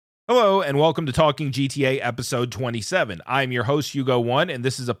Hello, and welcome to Talking GTA episode 27. I'm your host, Hugo1, and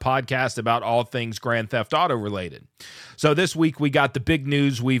this is a podcast about all things Grand Theft Auto related. So this week, we got the big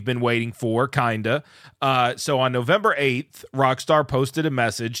news we've been waiting for, kinda. So on November 8th, Rockstar posted a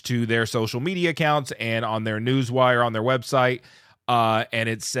message to their social media accounts and on their newswire on their website, and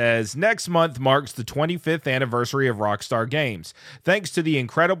it says, next month marks the 25th anniversary of Rockstar Games. Thanks to the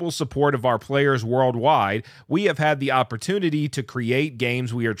incredible support of our players worldwide, we have had the opportunity to create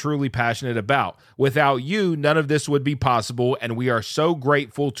games we are truly passionate about. Without you, none of this would be possible, and we are so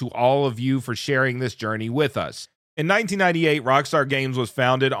grateful to all of you for sharing this journey with us. In 1998, Rockstar Games was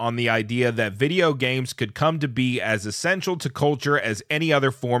founded on the idea that video games could come to be as essential to culture as any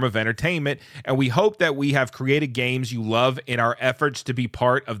other form of entertainment, and we hope that we have created games you love in our efforts to be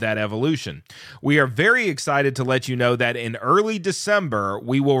part of that evolution. We are very excited to let you know that in early December,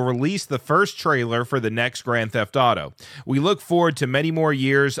 we will release the first trailer for the next Grand Theft Auto. We look forward to many more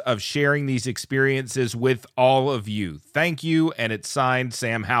years of sharing these experiences with all of you. Thank you, and it's signed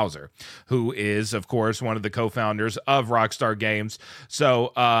Sam Houser, who is, of course, one of the co-founders of Rockstar Games.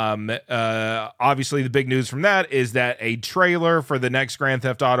 So obviously the big news from that is that a trailer for the next Grand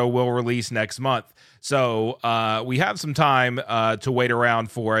Theft Auto will release next month. So we have some time to wait around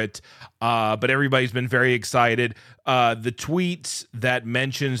for it, but everybody's been very excited. The tweet that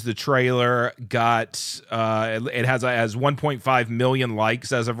mentions the trailer got it has 1.5 million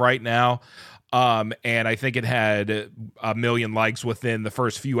likes as of right now. And I think it had 1 million likes within the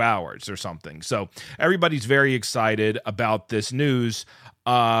first few hours or something. So everybody's very excited about this news.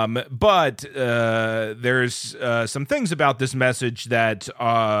 But there's some things about this message that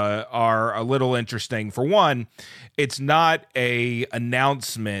are a little interesting. For one, it's not a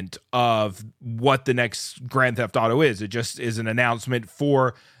announcement of what the next Grand Theft Auto is. It just is an announcement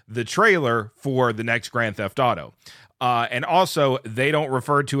for the trailer for the next Grand Theft Auto. And also, they don't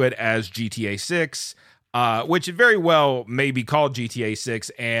refer to it as GTA 6, which it very well may be called GTA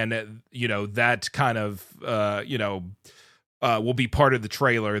 6, and, you know, that kind of, will be part of the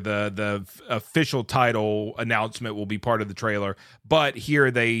trailer. The official title announcement will be part of the trailer, but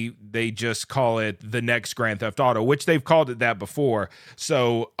here they just call it the next Grand Theft Auto, which they've called it that before.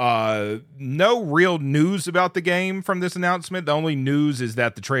 So no real news about the game from this announcement. The only news is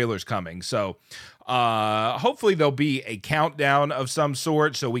that the trailer's coming. So hopefully there'll be a countdown of some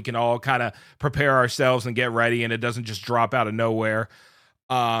sort so we can all kind of prepare ourselves and get ready and it doesn't just drop out of nowhere.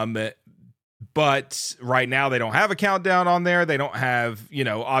 But right now they don't have a countdown on there. They don't have,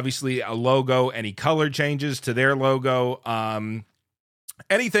 obviously a logo, any color changes to their logo,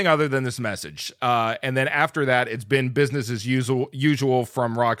 anything other than this message. And then after that, it's been business as usual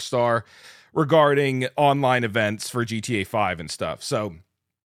from Rockstar regarding online events for GTA 5 and stuff. So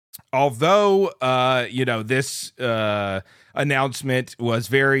although, this announcement was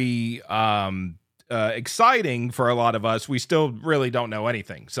very exciting for a lot of us, we still really don't know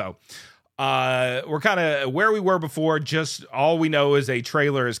anything. So we're kind of where we were before. Just all we know is a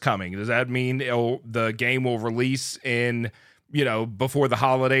trailer is coming. Does that mean the game will release in, before the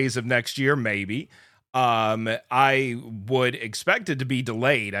holidays of next year? Maybe. I would expect it to be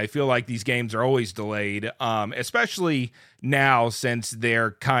delayed. I feel like these games are always delayed, especially now since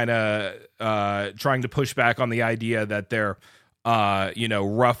they're kind of trying to push back on the idea that they're,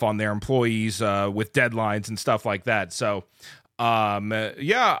 rough on their employees with deadlines and stuff like that. So, I'm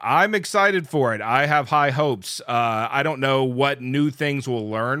excited for it. I have high hopes. I don't know what new things we'll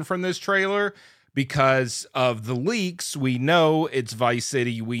learn from this trailer. Because of the leaks, we know it's Vice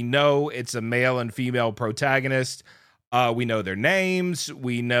City. We know it's a male and female protagonist. We know their names.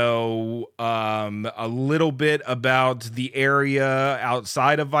 We know a little bit about the area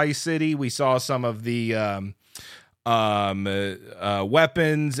outside of Vice City. We saw some of the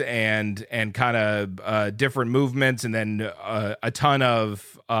weapons and kind of different movements, and then a ton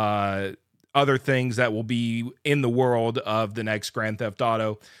of other things that will be in the world of the next Grand Theft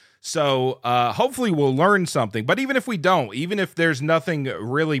Auto. So hopefully we'll learn something. But even if we don't, even if there's nothing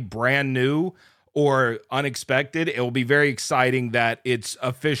really brand new or unexpected, it will be very exciting that it's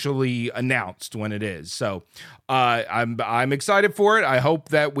officially announced when it is. So I'm excited for it. I hope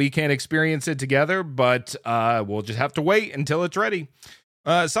that we can experience it together, but we'll just have to wait until it's ready.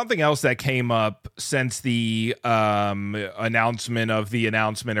 Something else that came up since the announcement of the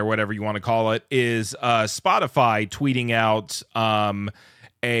announcement, or whatever you want to call it, is Spotify tweeting out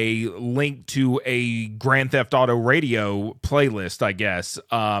a link to a Grand Theft Auto radio playlist, I guess.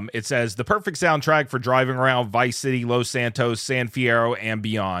 It says, the perfect soundtrack for driving around Vice City, Los Santos, San Fierro, and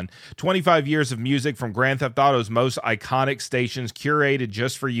beyond. 25 years of music from Grand Theft Auto's most iconic stations, curated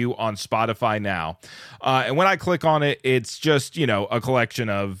just for you on Spotify now. And when I click on it, it's just, a collection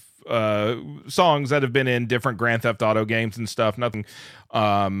of songs that have been in different Grand Theft Auto games and stuff. Nothing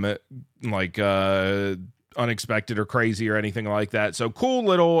like unexpected or crazy or anything like that. So cool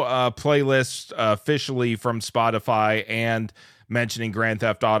little playlist officially from Spotify and mentioning Grand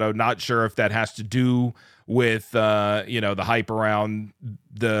Theft Auto. Not sure if that has to do with the hype around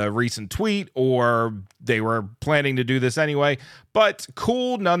the recent tweet, or they were planning to do this anyway, but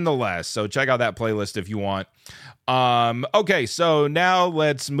cool nonetheless. So check out that playlist if you want. Okay, so now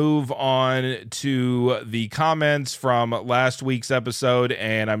let's move on to the comments from last week's episode,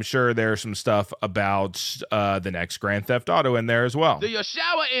 and I'm sure there's some stuff about the next Grand Theft Auto in there as well. Do you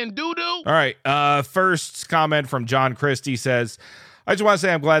shower in doo-doo? All right, first comment from John Christie says, I just want to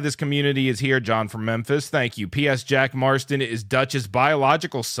say I'm glad this community is here. John from Memphis. Thank you. P.S. Jack Marston is Dutch's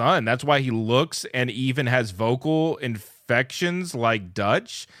biological son. That's why he looks and even has vocal infections like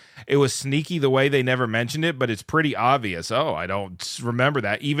Dutch. It was sneaky the way they never mentioned it, but it's pretty obvious. Oh, I don't remember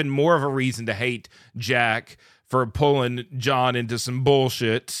that. Even more of a reason to hate Jack for pulling John into some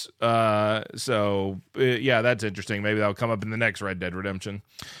bullshit. Yeah, that's interesting. Maybe that'll come up in the next Red Dead Redemption.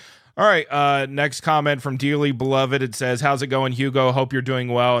 All right, next comment from Dearly Beloved. It says, how's it going, Hugo? Hope you're doing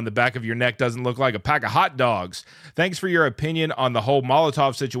well, and the back of your neck doesn't look like a pack of hot dogs. Thanks for your opinion on the whole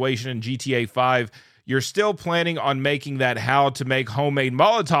Molotov situation in GTA 5. You're still planning on making that how to make homemade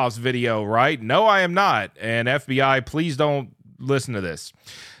Molotovs video, right? No, I am not. And FBI, please don't listen to this.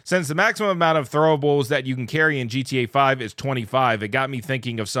 Since the maximum amount of throwables that you can carry in GTA 5 is 25, it got me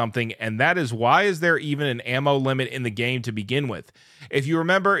thinking of something, and that is, why is there even an ammo limit in the game to begin with? If you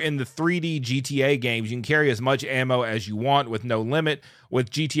remember, in the 3D GTA games, you can carry as much ammo as you want with no limit.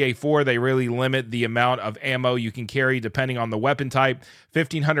 With GTA 4, they really limit the amount of ammo you can carry depending on the weapon type.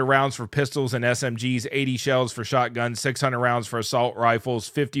 1,500 rounds for pistols and SMGs, 80 shells for shotguns, 600 rounds for assault rifles,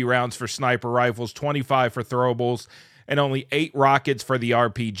 50 rounds for sniper rifles, 25 for throwables, and only 8 rockets for the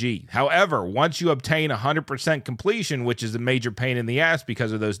RPG. However, once you obtain 100% completion, which is a major pain in the ass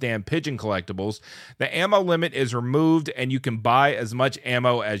because of those damn pigeon collectibles, the ammo limit is removed and you can buy as much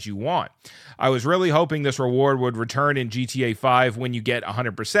ammo as you want. I was really hoping this reward would return in GTA 5 when you get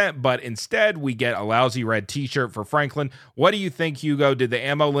 100%, but instead we get a lousy red t-shirt for Franklin. What do you think, Hugo? Did the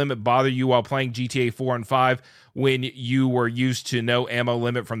ammo limit bother you while playing GTA 4 and 5? When you were used to no ammo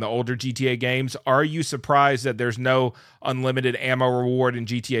limit from the older GTA games? Are you surprised that there's no unlimited ammo reward in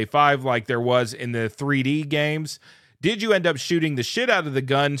GTA 5 like there was in the 3D games? Did you end up shooting the shit out of the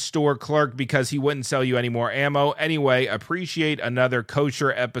gun store clerk because he wouldn't sell you any more ammo? Anyway, appreciate another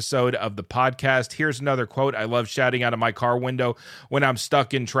kosher episode of the podcast. Here's another quote I love shouting out of my car window when I'm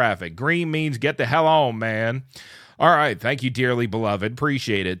stuck in traffic. Green means get the hell on, man. All right. Thank you, Dearly Beloved.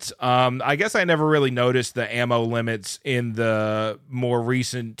 Appreciate it. I guess I never really noticed the ammo limits in the more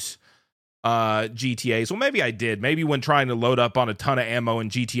recent GTAs. Well, maybe I did. Maybe when trying to load up on a ton of ammo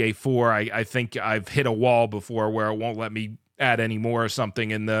in GTA 4, I think I've hit a wall before where it won't let me add any more or something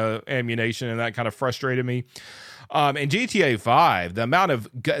in the ammunition, and that kind of frustrated me. In GTA 5, the amount of,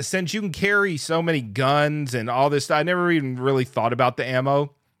 since you can carry so many guns and all this stuff, I never even really thought about the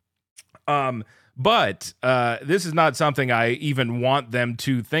ammo. But this is not something I even want them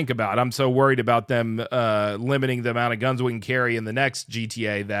to think about. I'm so worried about them limiting the amount of guns we can carry in the next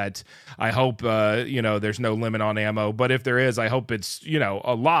GTA that I hope, there's no limit on ammo. But if there is, I hope it's,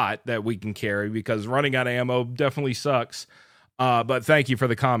 a lot that we can carry, because running out of ammo definitely sucks. But thank you for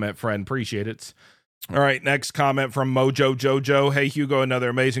the comment, friend. Appreciate it. All right, next comment from Mojo Jojo. Hey, Hugo, another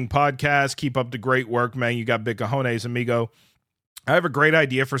amazing podcast. Keep up the great work, man. You got big cojones, amigo. I have a great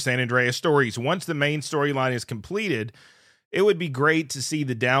idea for San Andreas stories. Once the main storyline is completed, it would be great to see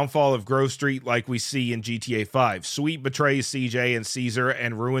the downfall of Grove Street like we see in GTA 5. Sweet betrays CJ and Caesar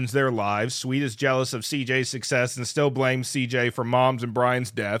and ruins their lives. Sweet is jealous of CJ's success and still blames CJ for Mom's and Brian's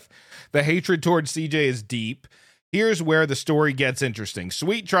death. The hatred towards CJ is deep. Here's where the story gets interesting.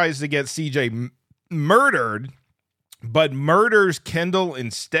 Sweet tries to get CJ murdered, but murders Kendall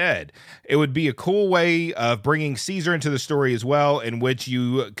instead. It would be a cool way of bringing Caesar into the story as well, in which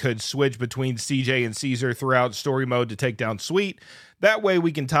you could switch between CJ and Caesar throughout story mode to take down Sweet. That way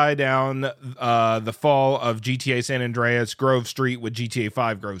we can tie down the fall of GTA San Andreas Grove Street with GTA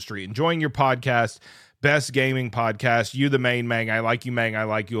 5 Grove Street. Enjoying your podcast. Best gaming podcast. You the main Mang. I like you, Mang. I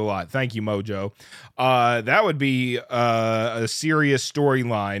like you a lot. Thank you, Mojo. That would be a serious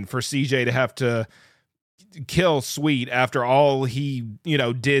storyline for CJ to have to kill Sweet after all he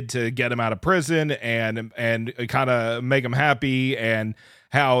did to get him out of prison and kind of make him happy, and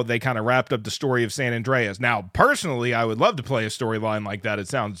how they kind of wrapped up the story of San Andreas. Now, personally, I would love to play a storyline like that. It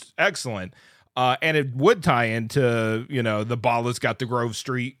sounds excellent. And it would tie into, the ball that's got the Grove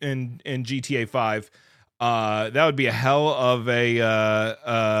Street in GTA 5. That would be a hell of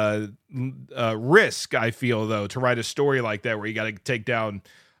a risk, I feel, though, to write a story like that where you got to take down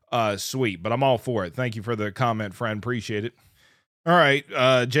Sweet. But I'm all for it. Thank you for the comment, friend. Appreciate it. All right.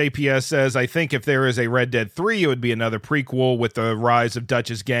 JPS says, I think if there is a Red Dead 3, it would be another prequel with the rise of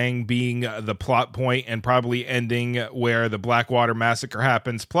Dutch's gang being the plot point and probably ending where the Blackwater massacre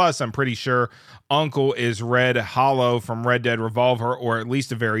happens. Plus, I'm pretty sure Uncle is Red Hollow from Red Dead Revolver, or at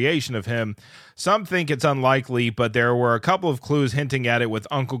least a variation of him. Some think it's unlikely, but there were a couple of clues hinting at it, with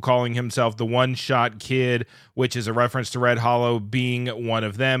Uncle calling himself the One-Shot Kid, which is a reference to Red Hollow being one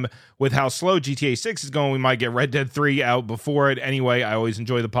of them. With how slow GTA 6 is going, we might get Red Dead 3 out before it. Anyway, I always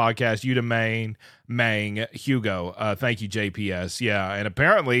enjoy the podcast. You to Mang, Hugo. Thank you, JPS. Yeah, and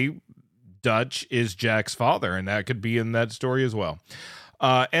apparently Dutch is Jack's father, and that could be in that story as well.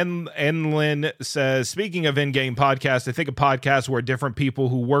 Enlin says, speaking of in-game podcasts, I think a podcast where different people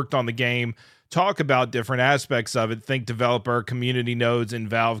who worked on the game talk about different aspects of it. Think developer, community nodes in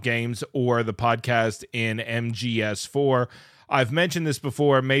Valve games, or the podcast in MGS4. I've mentioned this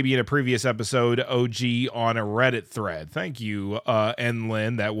before, maybe in a previous episode, OG on a Reddit thread. Thank you,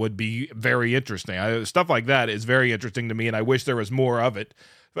 Enlin. That would be very interesting. Stuff like that is very interesting to me, and I wish there was more of it,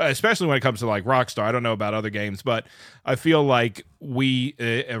 especially when it comes to like Rockstar. I don't know about other games, but I feel like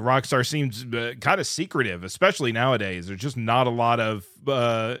Rockstar seems kind of secretive, especially nowadays. There's just not a lot of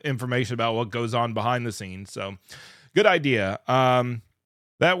information about what goes on behind the scenes. So good idea.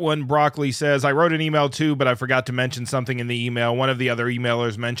 That one, Broccoli says, I wrote an email too, but I forgot to mention something in the email. One of the other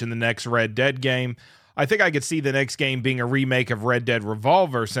emailers mentioned the next Red Dead game. I think I could see the next game being a remake of Red Dead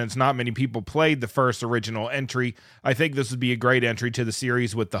Revolver, since not many people played the first original entry. I think this would be a great entry to the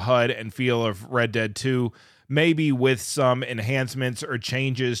series with the HUD and feel of Red Dead 2, maybe with some enhancements or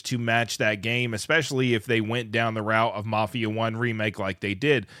changes to match that game, especially if they went down the route of Mafia 1 remake like they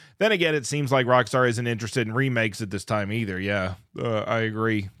did. Then again, it seems like Rockstar isn't interested in remakes at this time either. Yeah, I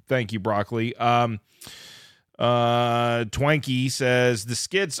agree. Thank you, Broccoli. Twanky says, the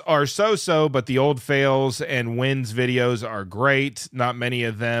skits are so-so, but the old fails and wins videos are great. Not many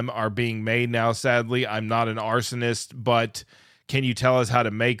of them are being made now, sadly. I'm not an arsonist, but can you tell us how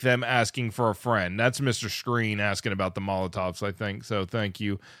to make them? Asking for a friend. That's Mr. Screen asking about the Molotovs, I think. So thank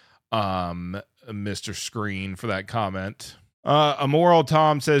you, Mr. Screen, for that comment. Immoral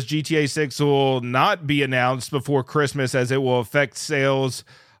Tom says GTA 6 will not be announced before Christmas, as it will affect sales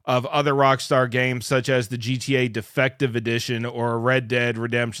of other Rockstar games such as the GTA Defective Edition or Red Dead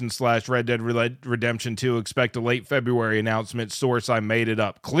Redemption / Red Dead Redemption 2. Expect a late February announcement. Source, I made it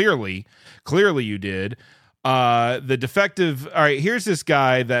up. Clearly you did. The Defective. All right, here's this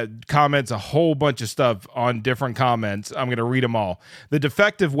guy that comments a whole bunch of stuff on different comments. I'm going to read them all. The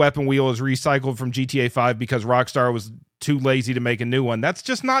Defective weapon wheel is recycled from GTA 5 because Rockstar was too lazy to make a new one. That's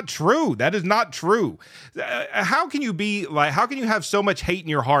just not true. That is not true. How can you have so much hate in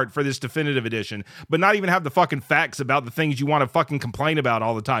your heart for this definitive edition, but not even have the fucking facts about the things you want to fucking complain about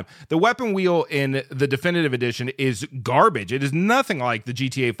all the time? The weapon wheel in the definitive edition is garbage. It is nothing like the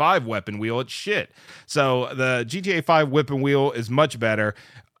GTA 5 weapon wheel. It's shit. So the GTA 5 weapon wheel is much better.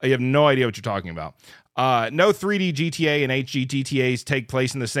 You have no idea what you're talking about. No 3D GTA and HD GTAs take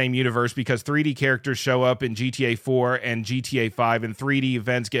place in the same universe because 3D characters show up in GTA 4 and GTA 5, and 3D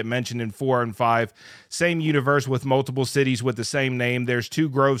events get mentioned in 4 and 5. Same universe with multiple cities with the same name. There's 2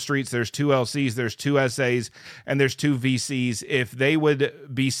 Grove Streets, there's 2 LCs, there's 2 SAs, and there's 2 VCs. If they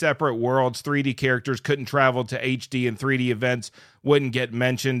would be separate worlds, 3D characters couldn't travel to HD, and 3D events wouldn't get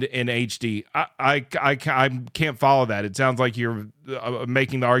mentioned in HD. I can't follow that. It sounds like you're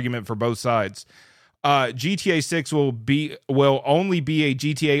making the argument for both sides. GTA 6 will only be a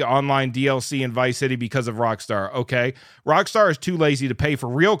GTA Online DLC in Vice City because of Rockstar. Okay, Rockstar is too lazy to pay for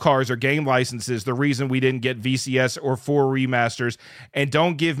real cars or game licenses. The reason we didn't get VCS or 4 remasters. And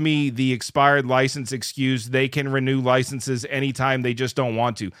don't give me the expired license excuse. They can renew licenses anytime. They just don't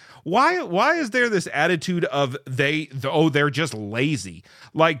want to. Why is there this attitude of they're just lazy?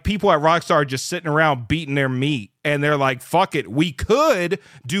 Like, people at Rockstar are just sitting around beating their meat. And they're like, fuck it, we could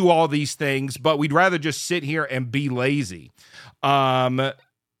do all these things, but we'd rather just sit here and be lazy. I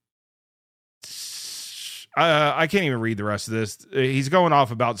can't even read the rest of this. He's going off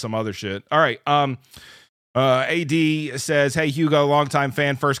about some other shit. All right. AD says, hey, Hugo, longtime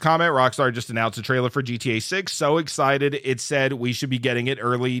fan. First comment, Rockstar just announced a trailer for GTA 6. So excited. It said we should be getting it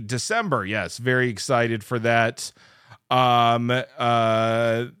early December. Yes, very excited for that.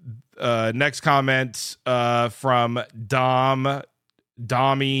 Next comment from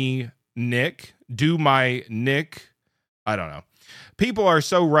Dommy Nick. Do my Nick. I don't know. People are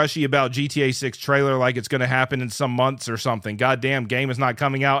so rushy about GTA 6 trailer like it's going to happen in some months or something. Goddamn, game is not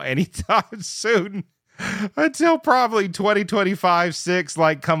coming out anytime soon. Until probably 2025, 6.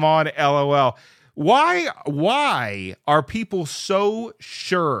 Like, come on, LOL. Why are people so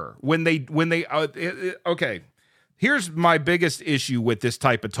sure when they okay. Here's my biggest issue with this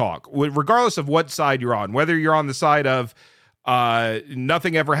type of talk, regardless of what side you're on, whether you're on the side of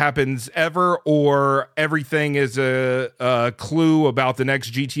nothing ever happens ever, or everything is a clue about the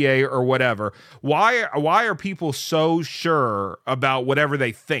next GTA or whatever. Why are people so sure about whatever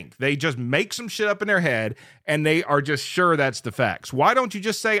they think? They just make some shit up in their head and they are just sure that's the facts. Why don't you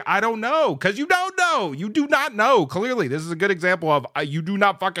just say, I don't know? Because you don't know. You do not know. Clearly, this is a good example of you do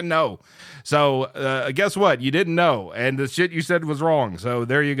not fucking know. So guess what? You didn't know. And the shit you said was wrong. So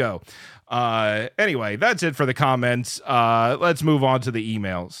there you go. Anyway, that's it for the comments. Let's move on to the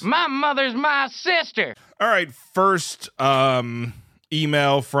emails. My mother's my sister. All right, first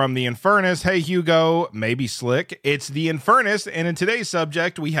email from the Infernus. Hey, Hugo, maybe Slick. It's the Infernus, and in today's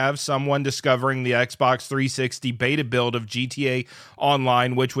subject, we have someone discovering the Xbox 360 beta build of GTA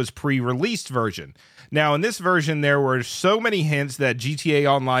Online, which was pre-released version. Now, in this version, there were so many hints that GTA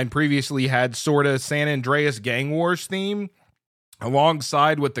Online previously had sort of San Andreas Gang Wars theme,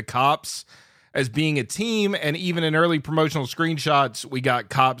 alongside with the cops as being a team, and even in early promotional screenshots, we got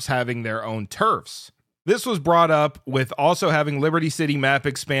cops having their own turfs. This was brought up with also having Liberty City map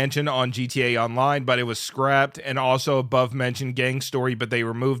expansion on GTA Online, but it was scrapped, and also above mentioned gang story, but they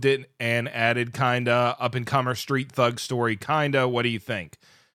removed it and added kinda up-and-comer street thug story kinda. What do you think?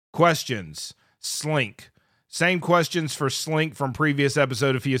 Questions. Slink. Same questions for Slink from previous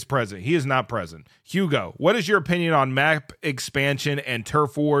episode if he is present. He is not present. Hugo, what is your opinion on map expansion and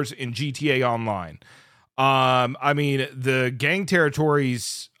turf wars in GTA Online? I mean, the gang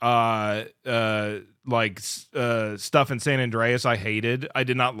territories, stuff in San Andreas, I hated. I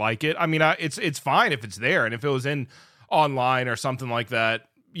did not like it. I mean, it's fine if it's there, and if it was in online or something like that,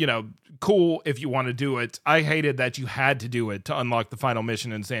 you know, cool if you want to do it. I hated that you had to do it to unlock the final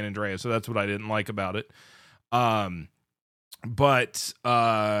mission in San Andreas, so that's what I didn't like about it. GTA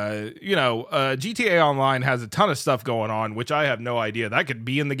Online has a ton of stuff going on, which I have no idea. That could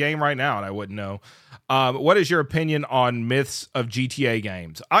be in the game right now and I wouldn't know. What is your opinion on myths of GTA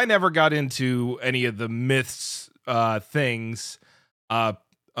games? I never got into any of the myths, things, back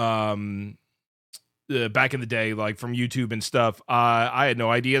in the day, like from YouTube and stuff. I had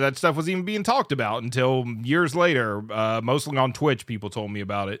no idea that stuff was even being talked about until years later, mostly on Twitch. People told me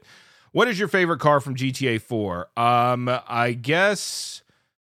about it. What is your favorite car from GTA 4? I guess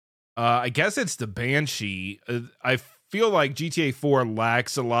it's the Banshee. I feel like GTA 4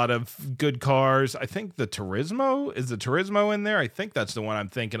 lacks a lot of good cars. I think the Turismo, is the Turismo in there? I think that's the one I'm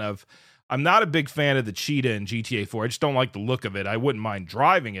thinking of. I'm not a big fan of the Cheetah in GTA 4. I just don't like the look of it. I wouldn't mind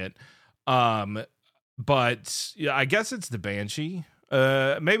driving it. But yeah, I guess it's the Banshee.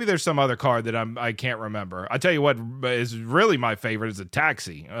 Maybe there's some other car that I can't remember. I tell you what is really my favorite is a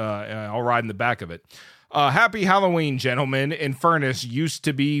Taxi. I'll ride in the back of it. Happy Halloween, gentlemen. Infernus used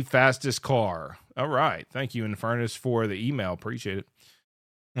to be fastest car. All right. Thank you, Infernus, for the email. Appreciate it.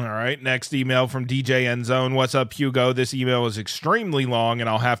 All right. Next email from DJ Endzone. What's up, Hugo? This email is extremely long and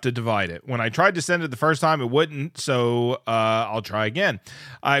I'll have to divide it. When I tried to send it the first time, it wouldn't. So I'll try again.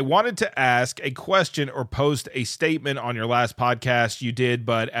 I wanted to ask a question or post a statement on your last podcast you did,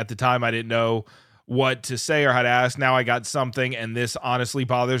 but at the time I didn't know what to say or how to ask. Now I got something, and this honestly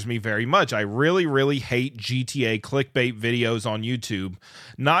bothers me very much. I really, really hate GTA clickbait videos on YouTube,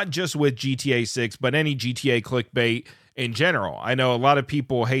 not just with GTA 6, but any GTA clickbait in general. I know a lot of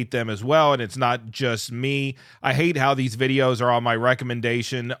people hate them as well, and it's not just me. I hate how these videos are on my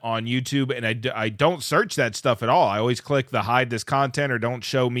recommendation on YouTube, and I don't search that stuff at all. I always click the hide this content or don't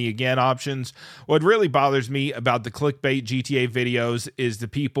show me again options. What really bothers me about the clickbait GTA videos is the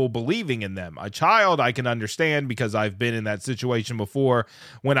people believing in them. A child I can understand because I've been in that situation before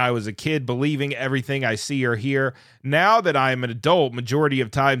when I was a kid, believing everything I see or hear. Now that I am an adult, majority of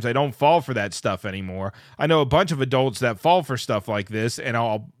times I don't fall for that stuff anymore. I know a bunch of adults that fall for stuff like this, and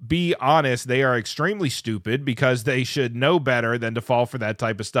I'll be honest, they are extremely stupid because they should know better than to fall for that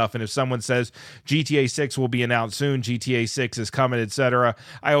type of stuff. And if someone says GTA 6 will be announced soon, GTA 6 is coming, etc.,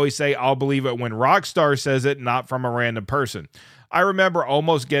 I always say I'll believe it when Rockstar says it, not from a random person. I remember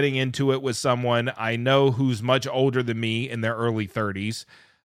almost getting into it with someone I know who's much older than me, in their early 30s.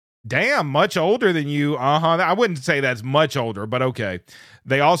 Damn, much older than you. I wouldn't say that's much older, but okay.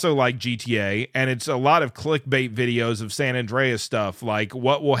 They also like GTA, and it's a lot of clickbait videos of San Andreas stuff, like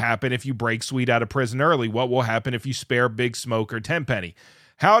what will happen if you break Sweet out of prison early? What will happen if you spare Big Smoke or Tenpenny?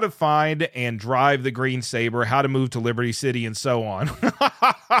 how to find and drive the Green Saber, how to move to Liberty City, and so on.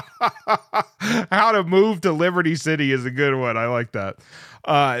 How to move to Liberty City is a good one. I like that.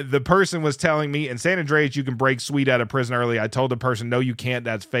 The person was telling me in San Andreas you can break Sweet out of prison early. I told the person, no, you can't.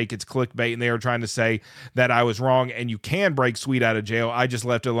 That's fake. It's clickbait. And they were trying to say that I was wrong and you can break Sweet out of jail. I just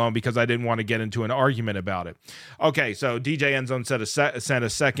left it alone because I didn't want to get into an argument about it. Okay, so DJ Endzone sent a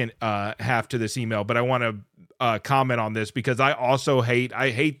second half to this email, but I want to comment on this because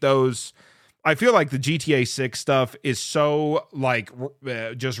I hate those. I feel like the GTA 6 stuff is so like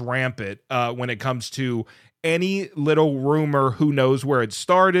just rampant when it comes to any little rumor, who knows where it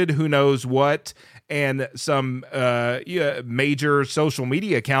started, who knows what, and some major social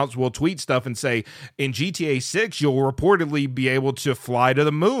media accounts will tweet stuff and say, in GTA 6, you'll reportedly be able to fly to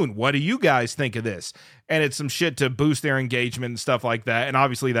the moon. What do you guys think of this? And it's some shit to boost their engagement and stuff like that. And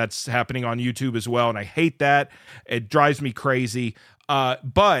obviously that's happening on YouTube as well. And I hate that. It drives me crazy.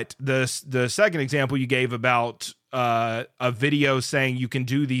 But the second example you gave about a video saying you can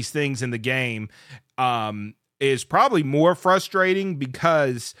do these things in the game is probably more frustrating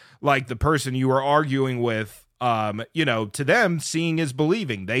because, like, the person you were arguing with, to them, seeing is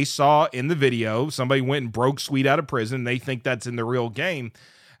believing. They saw in the video somebody went and broke Sweet out of prison. They think that's in the real game.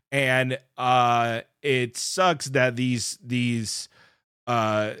 And it sucks that these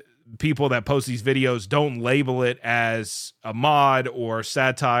people that post these videos don't label it as a mod or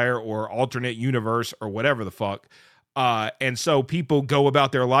satire or alternate universe or whatever the fuck. And so people go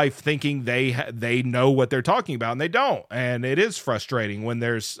about their life thinking they know what they're talking about, and they don't. And it is frustrating when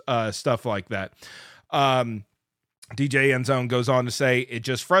there's stuff like that. DJ Endzone goes on to say, it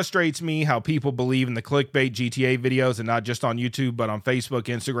just frustrates me how people believe in the clickbait GTA videos, and not just on YouTube, but on Facebook,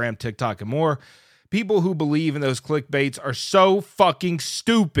 Instagram, TikTok, and more. People who believe in those clickbaits are so fucking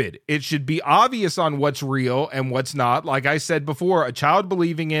stupid. It should be obvious on what's real and what's not. Like I said before, a child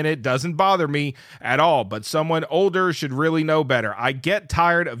believing in it doesn't bother me at all, but someone older should really know better. I get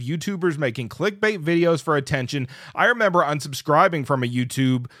tired of YouTubers making clickbait videos for attention. I remember unsubscribing from a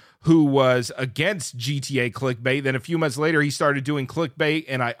YouTube who was against GTA clickbait. Then a few months later, he started doing clickbait,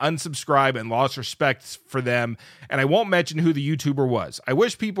 and I unsubscribed and lost respect for them. And I won't mention who the YouTuber was. I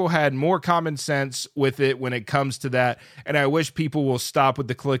wish people had more common sense with it when it comes to that. And I wish people will stop with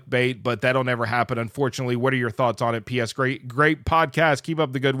the clickbait, but that'll never happen, unfortunately. What are your thoughts on it? P.S. Great podcast. Keep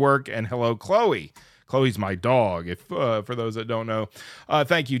up the good work. And hello, Chloe. Chloe's my dog, if for those that don't know.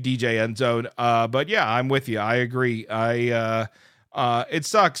 Thank you, DJ Endzone. But yeah, I'm with you. I agree. It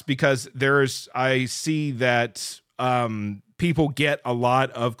sucks because I see that people get a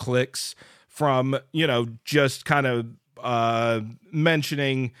lot of clicks from, just kind of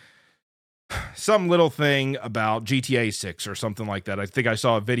mentioning some little thing about GTA 6 or something like that. I think I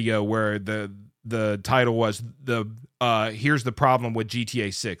saw a video where the title was here's the problem with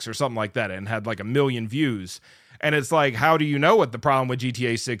GTA 6 or something like that, and had like 1 million views. And it's like, how do you know what the problem with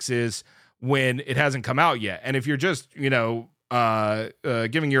GTA 6 is when it hasn't come out yet? And if you're just,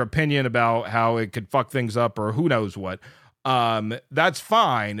 giving your opinion about how it could fuck things up or who knows what, that's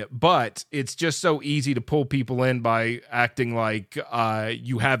fine, but it's just so easy to pull people in by acting like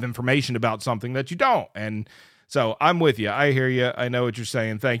you have information about something that you don't. And so I'm with you. I hear you. I know what you're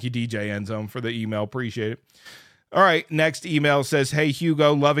saying. Thank you, DJ Endzone, for the email. Appreciate it. All right, next email says, hey,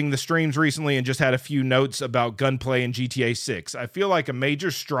 Hugo, loving the streams recently and just had a few notes about gunplay in GTA 6. I feel like a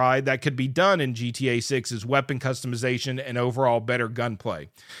major stride that could be done in GTA 6 is weapon customization and overall better gunplay.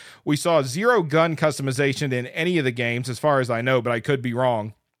 We saw 0 gun customization in any of the games, as far as I know, but I could be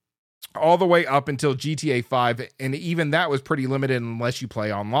wrong, all the way up until GTA 5, and even that was pretty limited unless you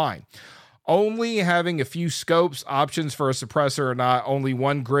play online. Only having a few scopes, options for a suppressor, or not only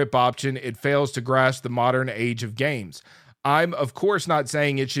one grip option, it fails to grasp the modern age of games. I'm, of course, not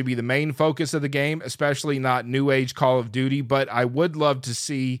saying it should be the main focus of the game, especially not new age Call of Duty, but I would love to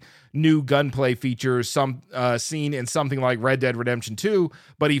see new gunplay features seen in something like Red Dead Redemption 2,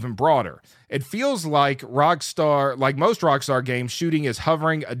 but even broader. It feels like most Rockstar games, shooting is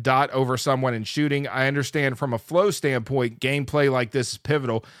hovering a dot over someone and shooting. I understand from a flow standpoint, gameplay like this is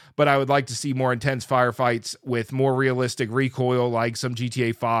pivotal, but I would like to see more intense firefights with more realistic recoil like some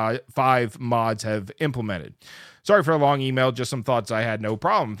GTA 5 mods have implemented. Sorry for a long email, just some thoughts I had. No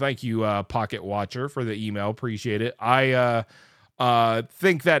problem. Thank you, Pocket Watcher, for the email. Appreciate it. I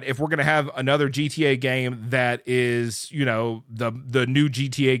think that if we're going to have another GTA game that is, the new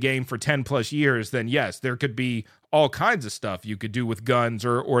GTA game for 10 plus years, then yes, there could be all kinds of stuff you could do with guns,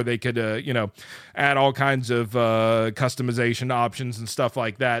 or they could, add all kinds of customization options and stuff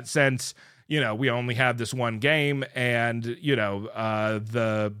like that. Since, we only have this one game, and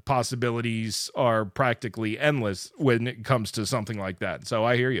the possibilities are practically endless when it comes to something like that. So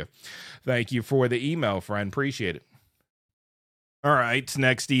I hear you. Thank you for the email, friend. Appreciate it. All right,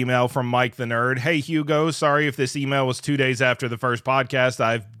 next email from Mike the Nerd. Hey, Hugo, sorry if this email was 2 days after the first podcast.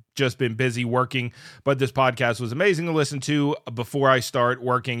 I've just been busy working, but this podcast was amazing to listen to before I start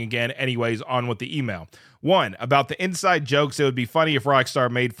working again. Anyways, on with the email. 1, about the inside jokes, it would be funny if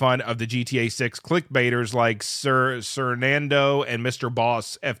Rockstar made fun of the GTA 6 clickbaiters like Sir Nando and Mr.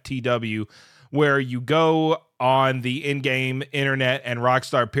 Boss FTW, where you go on the in-game internet and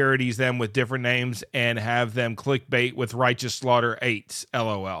Rockstar parodies them with different names and have them clickbait with Righteous Slaughter 8,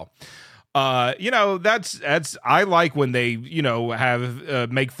 LOL. That's I like when they,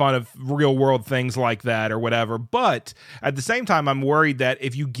 have make fun of real world things like that or whatever. But at the same time, I'm worried that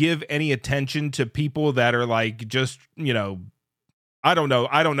if you give any attention to people that are like just, I don't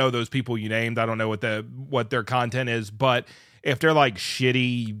know those people you named. I don't know what their content is, but if they're like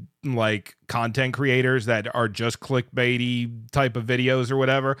shitty like content creators that are just clickbaity type of videos or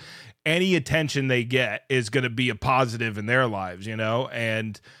whatever, any attention they get is going to be a positive in their lives,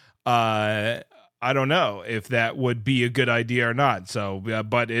 and I don't know if that would be a good idea or not. So,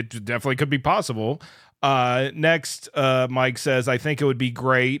 but it definitely could be possible. Next, Mike says, I think it would be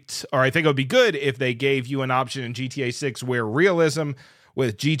good if they gave you an option in GTA 6 where realism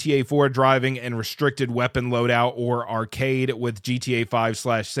with GTA 4 driving and restricted weapon loadout, or arcade with GTA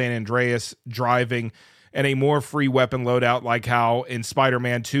 5/San Andreas driving and a more free weapon loadout, like how in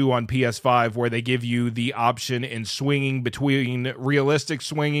Spider-Man 2 on PS5, where they give you the option in swinging between realistic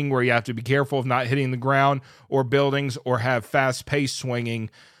swinging, where you have to be careful of not hitting the ground or buildings, or have fast-paced swinging,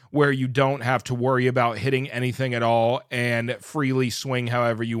 where you don't have to worry about hitting anything at all and freely swing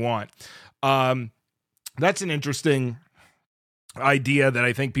however you want. That's an interesting idea that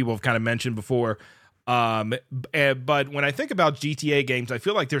I think people have kind of mentioned before. But when I think about GTA games, I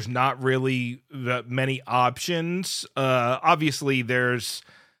feel like there's not really many options. Obviously there's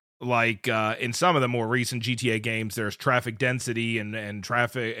like, in some of the more recent GTA games, there's traffic density and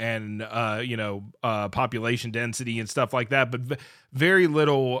traffic and, population density and stuff like that, but very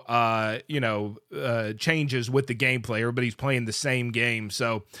little, changes with the gameplay. Everybody's playing the same game.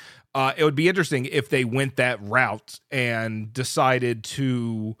 So, it would be interesting if they went that route and decided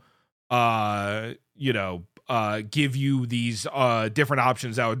to, give you these different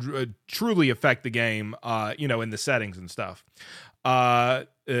options that would truly affect the game, in the settings and stuff.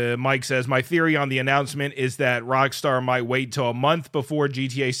 Mike says, my theory on the announcement is that Rockstar might wait till a month before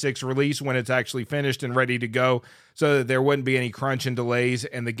GTA 6 release when it's actually finished and ready to go, so that there wouldn't be any crunch and delays,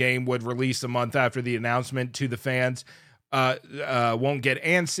 and the game would release a month after the announcement to the fans. Won't get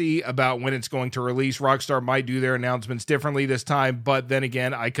antsy about when it's going to release. Rockstar might do their announcements differently this time, but then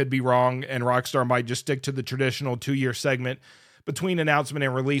again, I could be wrong, and Rockstar might just stick to the traditional 2-year segment between announcement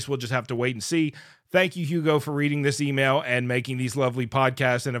and release. We'll just have to wait and see. Thank you, Hugo, for reading this email and making these lovely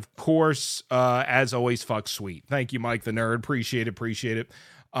podcasts, and of course, as always, fuck sweet. Thank you, Mike the Nerd. Appreciate it.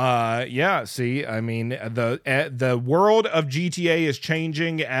 See, I mean, the world of GTA is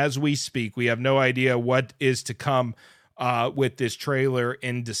changing as we speak. We have no idea what is to come with this trailer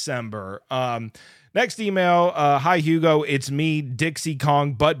in December. Next email. Hi, Hugo. It's me, Dixie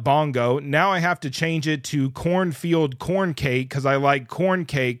Kong Butt Bongo. Now I have to change it to Cornfield Corn Cake because I like corn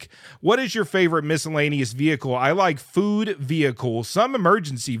cake. What is your favorite miscellaneous vehicle? I like food vehicles, some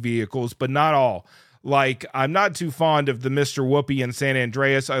emergency vehicles, but not all. Like, I'm not too fond of the Mr. Whoopi in San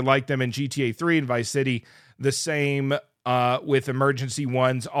Andreas. I like them in GTA 3 and Vice City. The same with emergency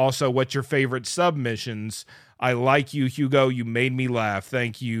ones. Also, what's your favorite submissions? I like you, Hugo. You made me laugh.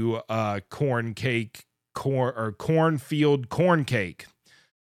 Thank you, Cornfield Corn Cake.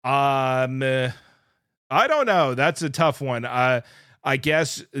 I don't know. That's a tough one. I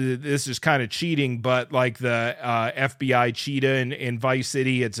guess this is kind of cheating, but like the FBI Cheetah in Vice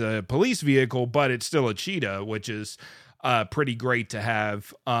City, it's a police vehicle, but it's still a cheetah, which is pretty great to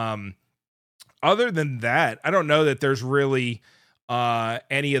have. Other than that, I don't know that there's really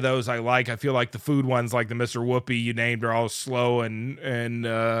any of those I like. I feel like the food ones, like the Mr. Whoopi you named, are all slow and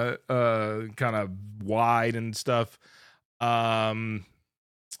kind of wide and stuff. But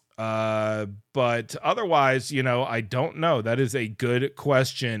otherwise, I don't know. That is a good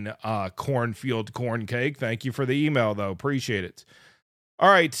question. Cornfield Corn Cake. Thank you for the email, though. Appreciate it. All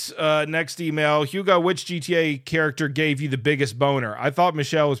right, next email. Hugo, which GTA character gave you the biggest boner? I thought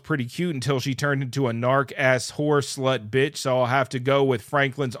Michelle was pretty cute until she turned into a narc-ass whore slut bitch, so I'll have to go with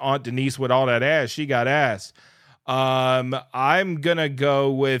Franklin's Aunt Denise with all that ass. She got ass. I'm gonna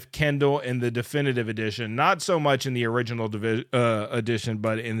go with Kendall in the definitive edition, not so much in the original edition,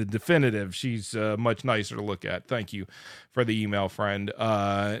 but in the definitive. She's much nicer to look at. Thank you for the email, friend.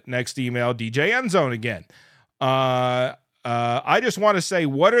 Next email, DJ Endzone again. I just want to say,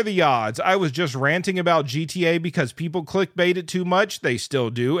 what are the odds? I was just ranting about GTA because people clickbait it too much. They still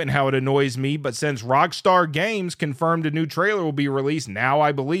do, and how it annoys me. But since Rockstar Games confirmed a new trailer will be released, now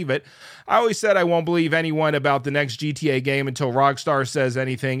I believe it. I always said I won't believe anyone about the next GTA game until Rockstar says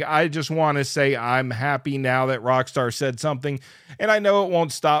anything. I just want to say I'm happy now that Rockstar said something, and I know it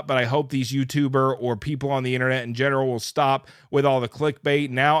won't stop, but I hope these YouTuber or people on the internet in general will stop with all the clickbait.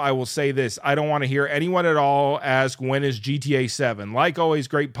 Now I will say this. I don't want to hear anyone at all ask when is GTA 7. Like always,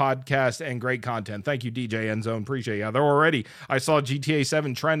 great podcast and great content. Thank you, DJ Endzone. Appreciate you. They're already, I saw GTA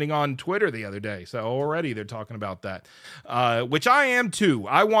 7 trending on Twitter the other day, so already they're talking about that, which I am too.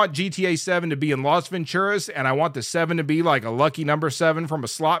 I want GTA 7 to be in Las Venturas, and I want the 7 to be like a lucky number 7 from a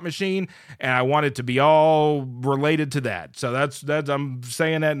slot machine, and I want it to be all related to that. So that's I'm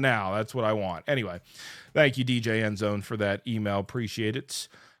saying that now. That's what I want. Anyway, thank you, DJ Endzone, for that email. Appreciate it.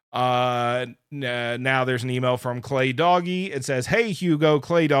 Now there's an email from Clay Doggy. It says, "Hey Hugo,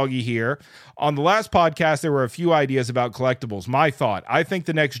 Clay Doggy here. On the last podcast, there were a few ideas about collectibles. My thought, I think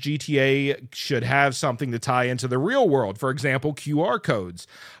the next GTA should have something to tie into the real world. For example, QR codes.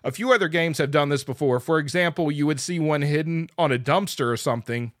 A few other games have done this before. For example, you would see one hidden on a dumpster or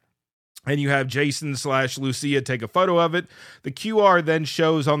something, and you have Jason/Lucia take a photo of it. The QR then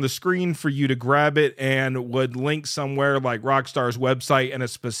shows on the screen for you to grab it and would link somewhere like Rockstar's website and a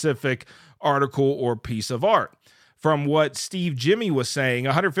specific article or piece of art." From what Steve Jimmy was saying,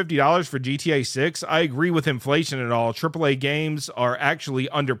 $150 for GTA 6, I agree with inflation and all. AAA games are actually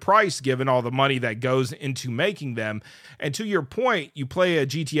underpriced given all the money that goes into making them. And to your point, you play a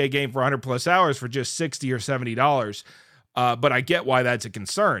GTA game for 100 plus hours for just $60 or $70. But I get why that's a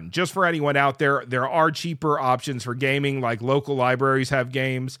concern. Just for anyone out there, there are cheaper options for gaming, like local libraries have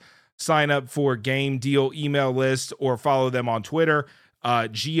games. Sign up for Game Deal email lists or follow them on Twitter.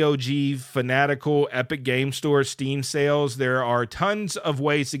 GOG, Fanatical, Epic Game Store, Steam sales. There are tons of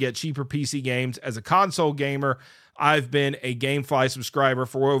ways to get cheaper PC games. As a console gamer, I've been a GameFly subscriber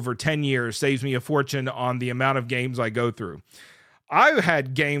for over 10 years. Saves me a fortune on the amount of games I go through. I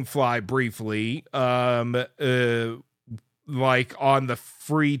had GameFly briefly, like on the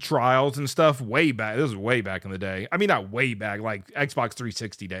free trials and stuff way back. This was way back in the day. I mean, not way back, like Xbox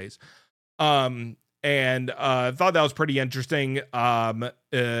 360 days. And thought that was pretty interesting. Prior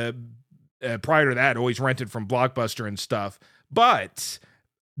to that, always rented from Blockbuster and stuff. But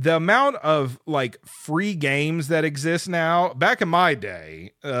the amount of like free games that exist now, back in my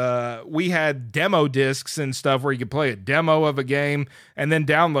day, we had demo discs and stuff where you could play a demo of a game and then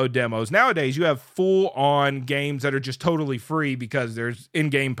download demos. Nowadays, you have full on games that are just totally free because there's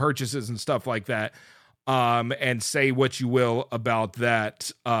in-game purchases and stuff like that. And say what you will about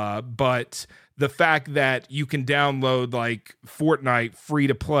that. But the fact that you can download like Fortnite free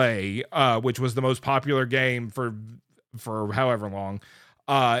to play, which was the most popular game for however long,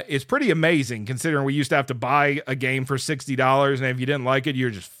 is pretty amazing considering we used to have to buy a game for $60, and if you didn't like it,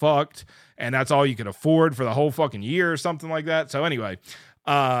 you're just fucked, and that's all you could afford for the whole fucking year or something like that. So anyway,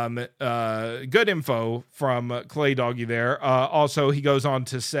 good info from Clay Doggy there. Also, he goes on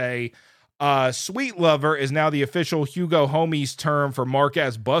to say, Sweet Lover is now the official Hugo Homies term for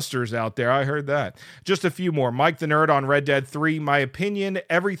Mark-ass busters out there. I heard that. Just a few more. Mike the Nerd on Red Dead 3. My opinion,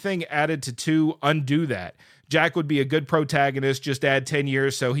 everything added to 2, undo that. Jack would be a good protagonist, just add 10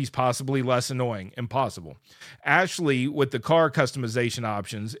 years so he's possibly less annoying. Impossible. Ashley with the car customization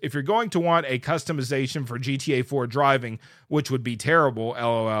options. If you're going to want a customization for GTA 4 driving, which would be terrible,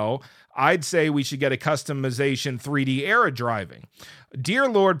 LOL, I'd say we should get a customization 3D era driving. Dear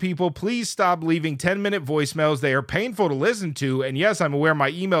Lord, people, please stop leaving 10-minute voicemails. They are painful to listen to, and yes, I'm aware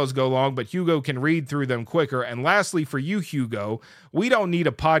my emails go long, but Hugo can read through them quicker. And lastly, for you, Hugo, we don't need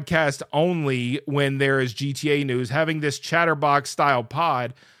a podcast only when there is GTA news. Having this Chatterbox-style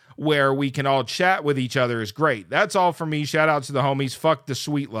pod where we can all chat with each other is great. That's all for me. Shout out to the homies. Fuck the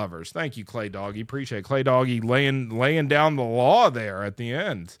Sweet Lovers. Thank you, Clay Doggy. Appreciate it. Clay Doggy laying down the law there at the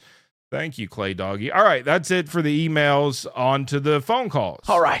end. Thank you, Clay Doggy. All right, that's it for the emails. On to the phone calls.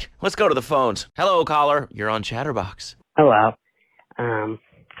 All right, let's go to the phones. Hello, caller. You're on Chatterbox. Hello.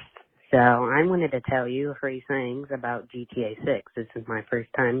 So I wanted to tell you 3 things about GTA 6. This is my first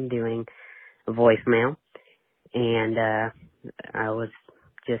time doing a voicemail, and I was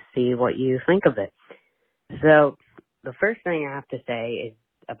just see what you think of it. So the first thing I have to say is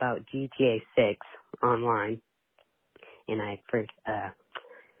about GTA 6 Online, and I first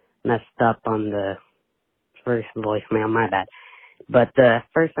messed up on the first voicemail, my bad. But the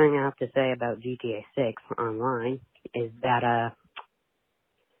first thing I have to say about GTA 6 online is that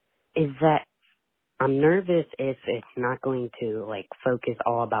I'm nervous if it's not going to, like, focus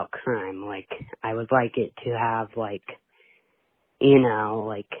all about crime. Like, I would like it to have, like, you know,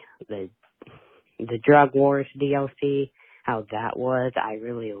 like, the Drug Wars DLC, how that was. I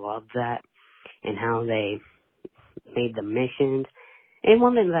really loved that. And how they made the missions. It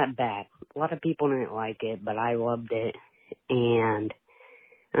wasn't that bad. A lot of people didn't like it, but I loved it. And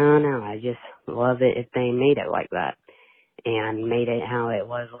I don't know, I just love it if they made it like that. And made it how it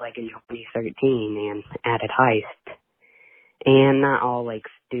was like in 2013 and added heist. And not all like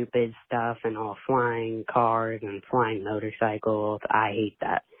stupid stuff and all flying cars and flying motorcycles. I hate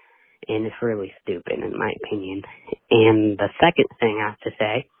that. And it's really stupid in my opinion. And the second thing I have to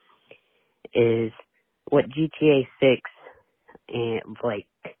say is what GTA 6 and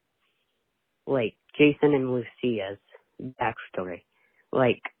like Jason and Lucia's backstory.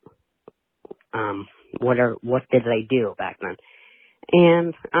 Like, what did they do back then?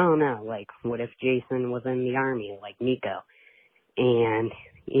 And I don't know, like, what if Jason was in the army, like Nico? And,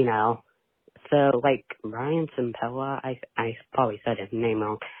 you know, so, like, Brian Simpella, I probably said his name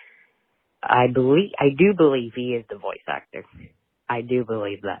wrong. I do believe he is the voice actor. I do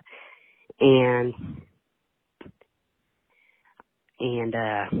believe that. And,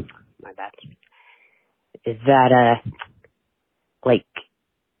 my bad. Is that, like,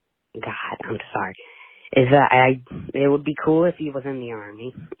 God, I'm sorry. Is that it would be cool if he was in the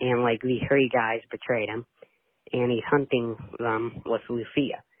army and like the three guys betrayed him and he's hunting them with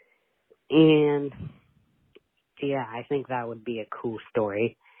Lucia. And yeah, I think that would be a cool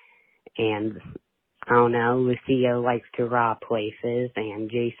story. And I don't know, Lucia likes to rob places and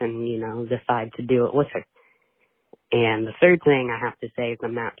Jason, you know, decides to do it with her. And the third thing I have to say is the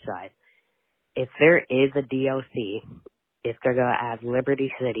map size. If there is a DLC, if they're going to add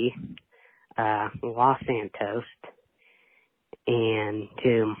Liberty City, Los Santos, and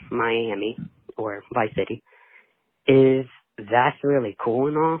to Miami, or Vice City, that's really cool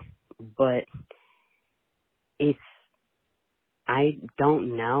and all, but I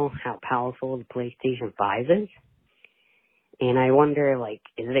don't know how powerful the PlayStation 5 is, and I wonder, like,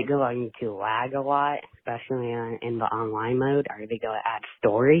 is it going to lag a lot, especially in the online mode? Are they going to add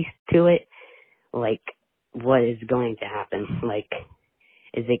stories to it? Like, what is going to happen? Like,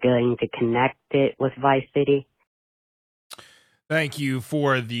 is it going to connect it with Vice City? Thank you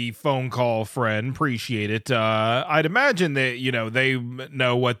for the phone call, friend. Appreciate it. I'd imagine that, you know, they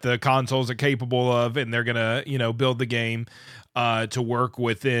know what the consoles are capable of and they're going to, you know, build the game to work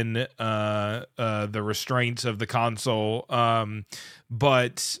within the restraints of the console.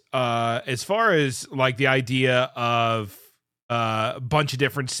 But as far as like the idea of a bunch of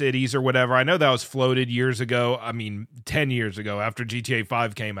different cities or whatever, I know that was floated years ago. I mean, 10 years ago after GTA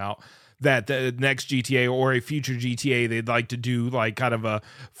 5 came out, that the next GTA or a future GTA, they'd like to do like kind of a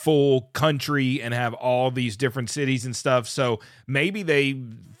full country and have all these different cities and stuff. So maybe they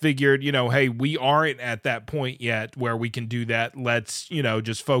figured, you know, hey, we aren't at that point yet where we can do that. Let's, you know,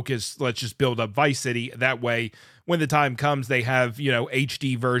 just focus. Let's just build up Vice City. That way, when the time comes, they have, you know,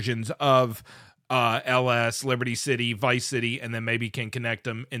 HD versions of LS, Liberty City, Vice City, and then maybe can connect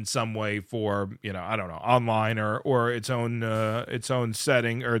them in some way for, you know, I don't know, online or its own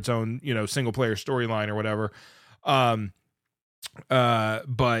setting or its own, you know, single player storyline or whatever. Yeah,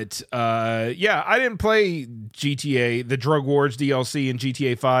 I didn't play GTA, the Drug Wars DLC in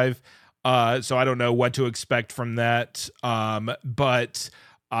GTA 5. So I don't know what to expect from that. But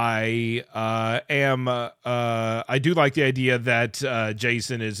I do like the idea that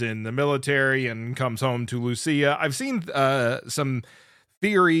Jason is in the military and comes home to Lucia. I've seen some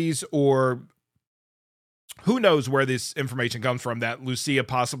theories, or who knows where this information comes from, that Lucia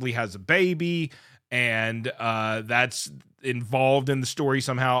possibly has a baby and that's involved in the story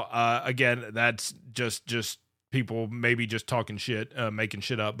somehow. Again, that's just people maybe just talking shit, making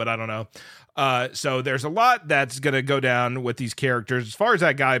shit up, but I don't know. So there's a lot that's going to go down with these characters. As far as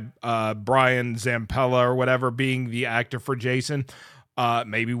that guy, Brian Zampella or whatever, being the actor for Jason,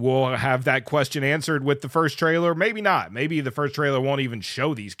 maybe we'll have that question answered with the first trailer. Maybe not. Maybe the first trailer won't even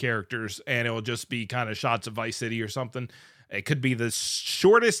show these characters and it'll just be kind of shots of Vice City or something. It could be the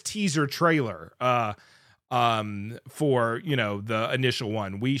shortest teaser trailer, for, you know, the initial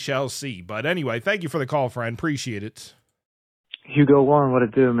one. We shall see. But anyway, thank you for the call, friend. Appreciate it. Hugo One, what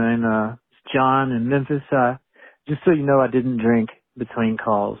it do, man? It's John in Memphis. Just so you know, I didn't drink between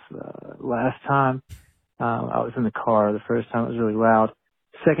calls. Last time, I was in the car. The first time it was really loud.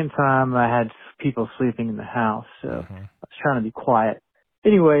 Second time, I had people sleeping in the house, so I was trying to be quiet.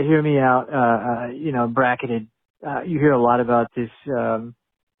 anyway, hear me out. Bracketed. You hear a lot about this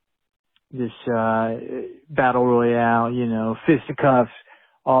battle royale. Fisticuffs,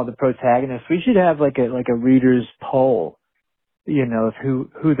 all the protagonists. We should have like a readers poll, of who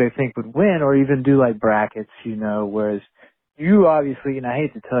they think would win, or even do like brackets, whereas you obviously, and I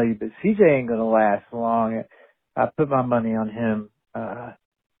hate to tell you, but CJ ain't gonna last long. I put my money on him,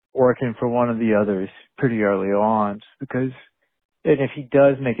 working for one of the others pretty early on, just because, and if he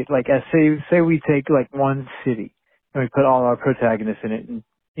does make it, like, say we take like one city and we put all our protagonists in it, and,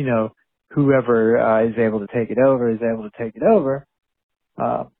 whoever, is able to take it over is able to take it over.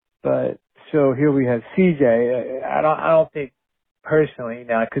 But so here we have CJ. I don't think personally,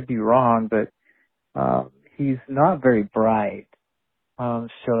 now I could be wrong, but, he's not very bright.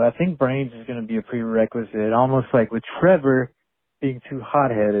 So I think brains is going to be a prerequisite, almost like with Trevor being too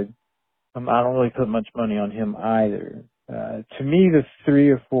hot-headed. I don't really put much money on him either. To me, the 3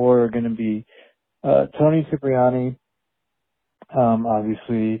 or 4 are going to be, Tony Cipriani,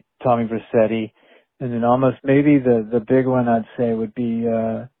 obviously Tommy Vercetti, and then almost maybe the big one I'd say would be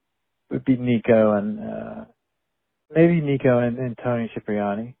Nico and, maybe Nico and Tony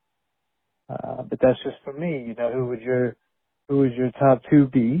Cipriani. But that's just for me. Who would your top 2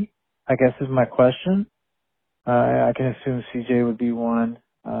 be? I guess is my question. I can assume CJ would be one.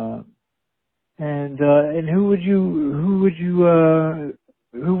 And who would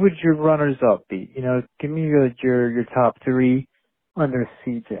your runners up be? Give me your top 3 under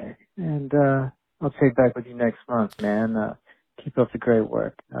CJ. And, I'll check back with you next month, man. Keep up the great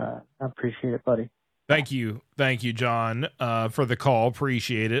work. I appreciate it, buddy. Thank you, John, for the call.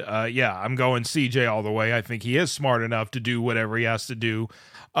 Appreciate it. Yeah, I'm going CJ all the way. I think he is smart enough to do whatever he has to do.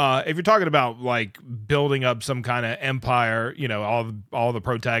 If you're talking about like building up some kind of empire, all the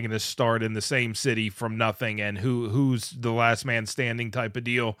protagonists start in the same city from nothing, and who's the last man standing type of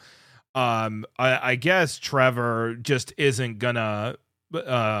deal. I guess Trevor just isn't gonna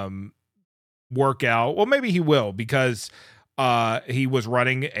work out. Well, maybe he will, because he was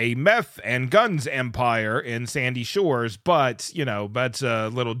running a meth and guns empire in Sandy Shores, but that's a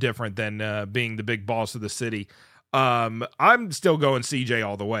little different than being the big boss of the city. I'm still going CJ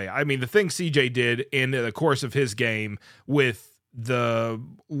all the way. I mean, the thing CJ did in the course of his game with the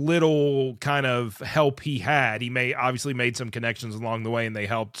little kind of help he had, he obviously made some connections along the way, and they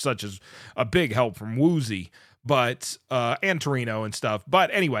helped, such as a big help from Woozy, but and Torino and stuff. But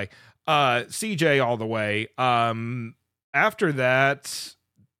anyway, CJ all the way. After that,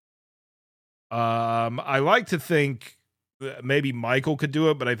 I like to think maybe Michael could do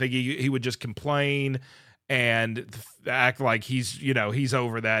it, but I think he would just complain and act like he's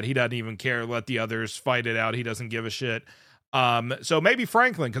over that. He doesn't even care. Let the others fight it out. He doesn't give a shit. So maybe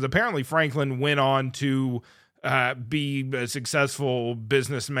Franklin, because apparently Franklin went on to be a successful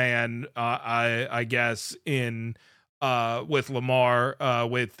businessman, I guess, with Lamar,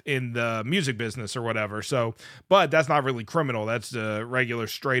 in the music business or whatever. So, but that's not really criminal. That's regular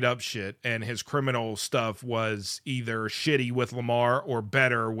straight up shit. And his ciprianical stuff was either shitty with Lamar or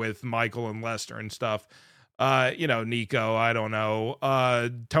better with Michael and Lester and stuff. Nico, I don't know.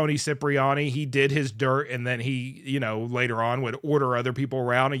 Tony Cipriani, he did his dirt, and then he, later on would order other people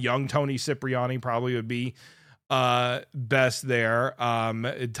around. A young Tony Cipriani probably would be best there.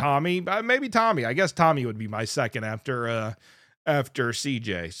 Tommy, maybe Tommy. I guess Tommy would be my second after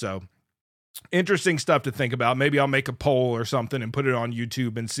CJ. So interesting stuff to think about. Maybe I'll make a poll or something and put it on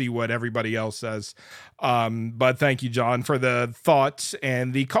YouTube and see what everybody else says. But thank you, John, for the thoughts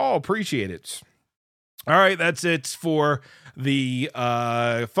and the call. Appreciate it. All right, that's it for the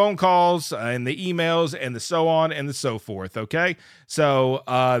phone calls and the emails and the so on and the so forth. Okay, so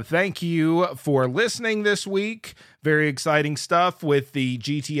thank you for listening this week. Very exciting stuff with the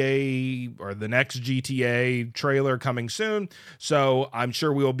GTA, or the next GTA trailer, coming soon. So I'm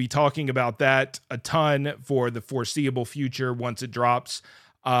sure we'll be talking about that a ton for the foreseeable future once it drops.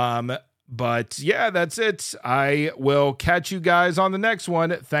 But yeah, that's it. I will catch you guys on the next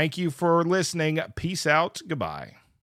one. Thank you for listening. Peace out. Goodbye.